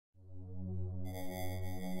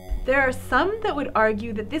There are some that would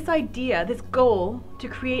argue that this idea, this goal to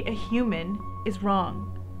create a human, is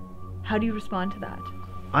wrong. How do you respond to that?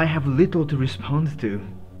 I have little to respond to.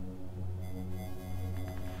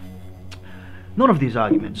 None of these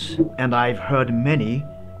arguments, and I've heard many,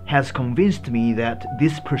 has convinced me that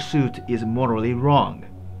this pursuit is morally wrong.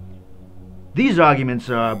 These arguments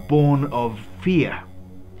are born of fear.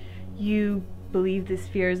 You believe this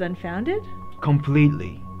fear is unfounded?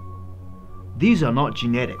 Completely. These are not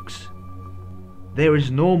genetics. There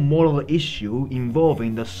is no moral issue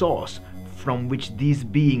involving the source from which these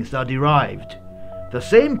beings are derived. The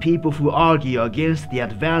same people who argue against the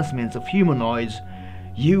advancements of humanoids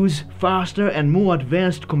use faster and more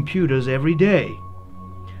advanced computers every day.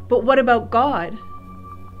 But what about God?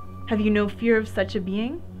 Have you no fear of such a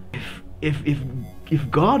being?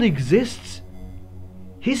 If God exists,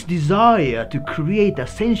 His desire to create a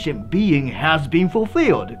sentient being has been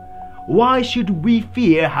fulfilled. Why should we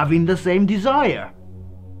fear having the same desire?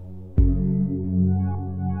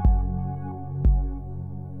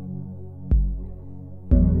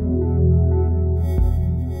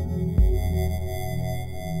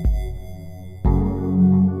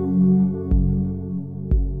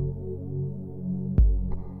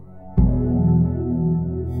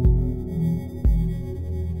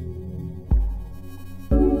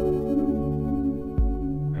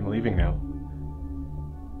 I'm leaving now.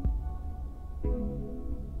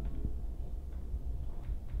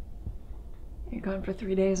 You're gone for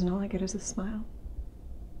 3 days and all I get is a smile.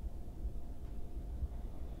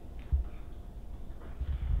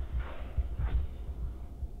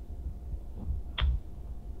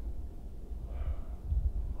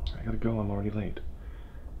 I gotta go, I'm already late.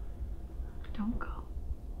 Don't go.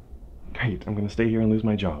 Kate, I'm gonna stay here and lose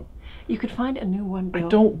my job. You could find a new one, Bill. I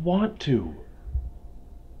don't want to.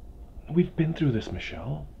 We've been through this,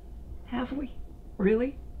 Michelle. Have we?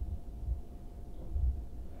 Really?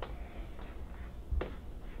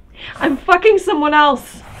 I'm fucking someone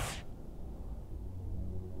else!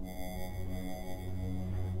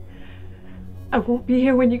 I won't be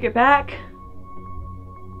here when you get back.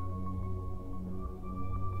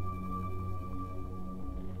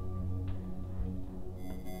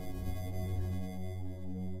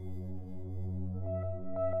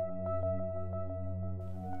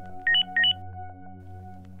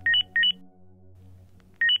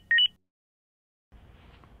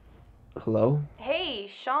 Hello?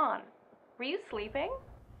 Hey, Sean. Were you sleeping?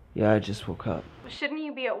 Yeah, I just woke up. Shouldn't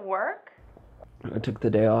you be at work? I took the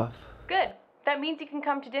day off. Good. That means you can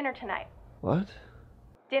come to dinner tonight. What?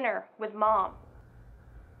 Dinner with Mom.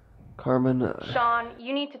 Carmen, Sean,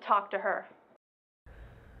 you need to talk to her.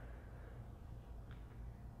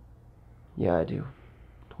 Yeah, I do.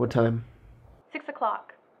 What time? 6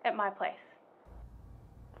 o'clock at my place.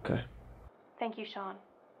 Okay. Thank you, Sean.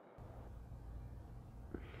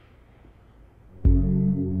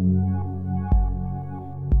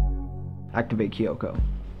 Activate Kyoko.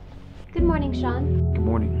 Good morning, Sean. Good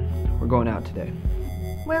morning. We're going out today.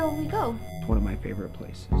 Where will we go? It's one of my favorite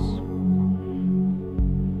places.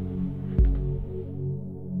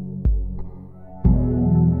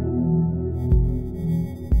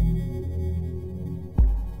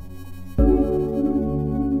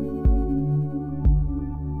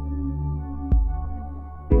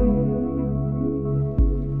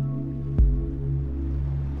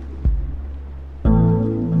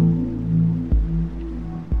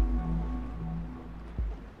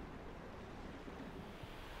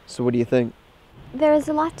 So what do you think? There is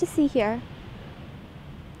a lot to see here.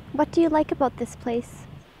 What do you like about this place?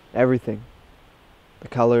 Everything. The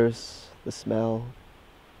colors, the smell,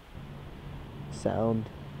 sound.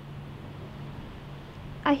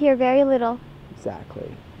 I hear very little.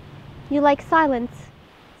 Exactly. You like silence.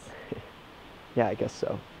 Yeah, I guess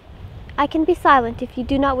so. I can be silent if you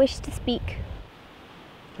do not wish to speak.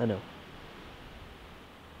 I know.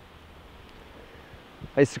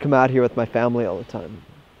 I used to come out here with my family all the time.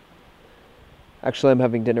 Actually, I'm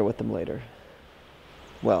having dinner with them later.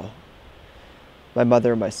 Well, my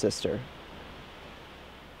mother and my sister.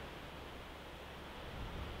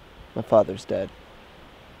 My father's dead.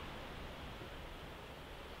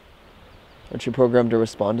 Aren't you programmed to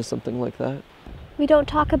respond to something like that? We don't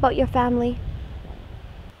talk about your family.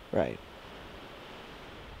 Right.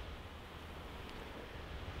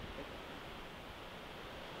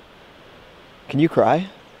 Can you cry?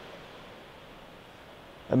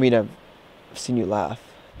 I mean, I've seen you laugh.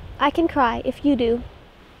 I can cry if you do.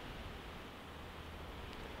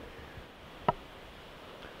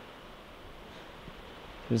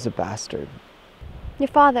 He was a bastard. Your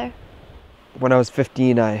father. When I was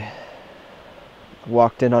 15, I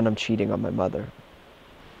walked in on him cheating on my mother.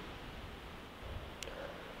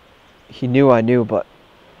 He knew I knew, but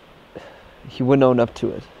he wouldn't own up to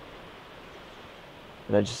it.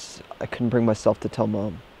 And I couldn't bring myself to tell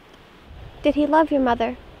Mom. Did he love your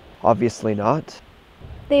mother? Obviously not.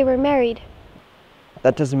 They were married.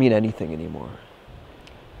 That doesn't mean anything anymore.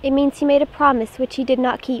 It means he made a promise which he did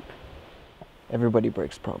not keep. Everybody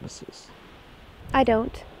breaks promises. I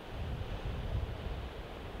don't.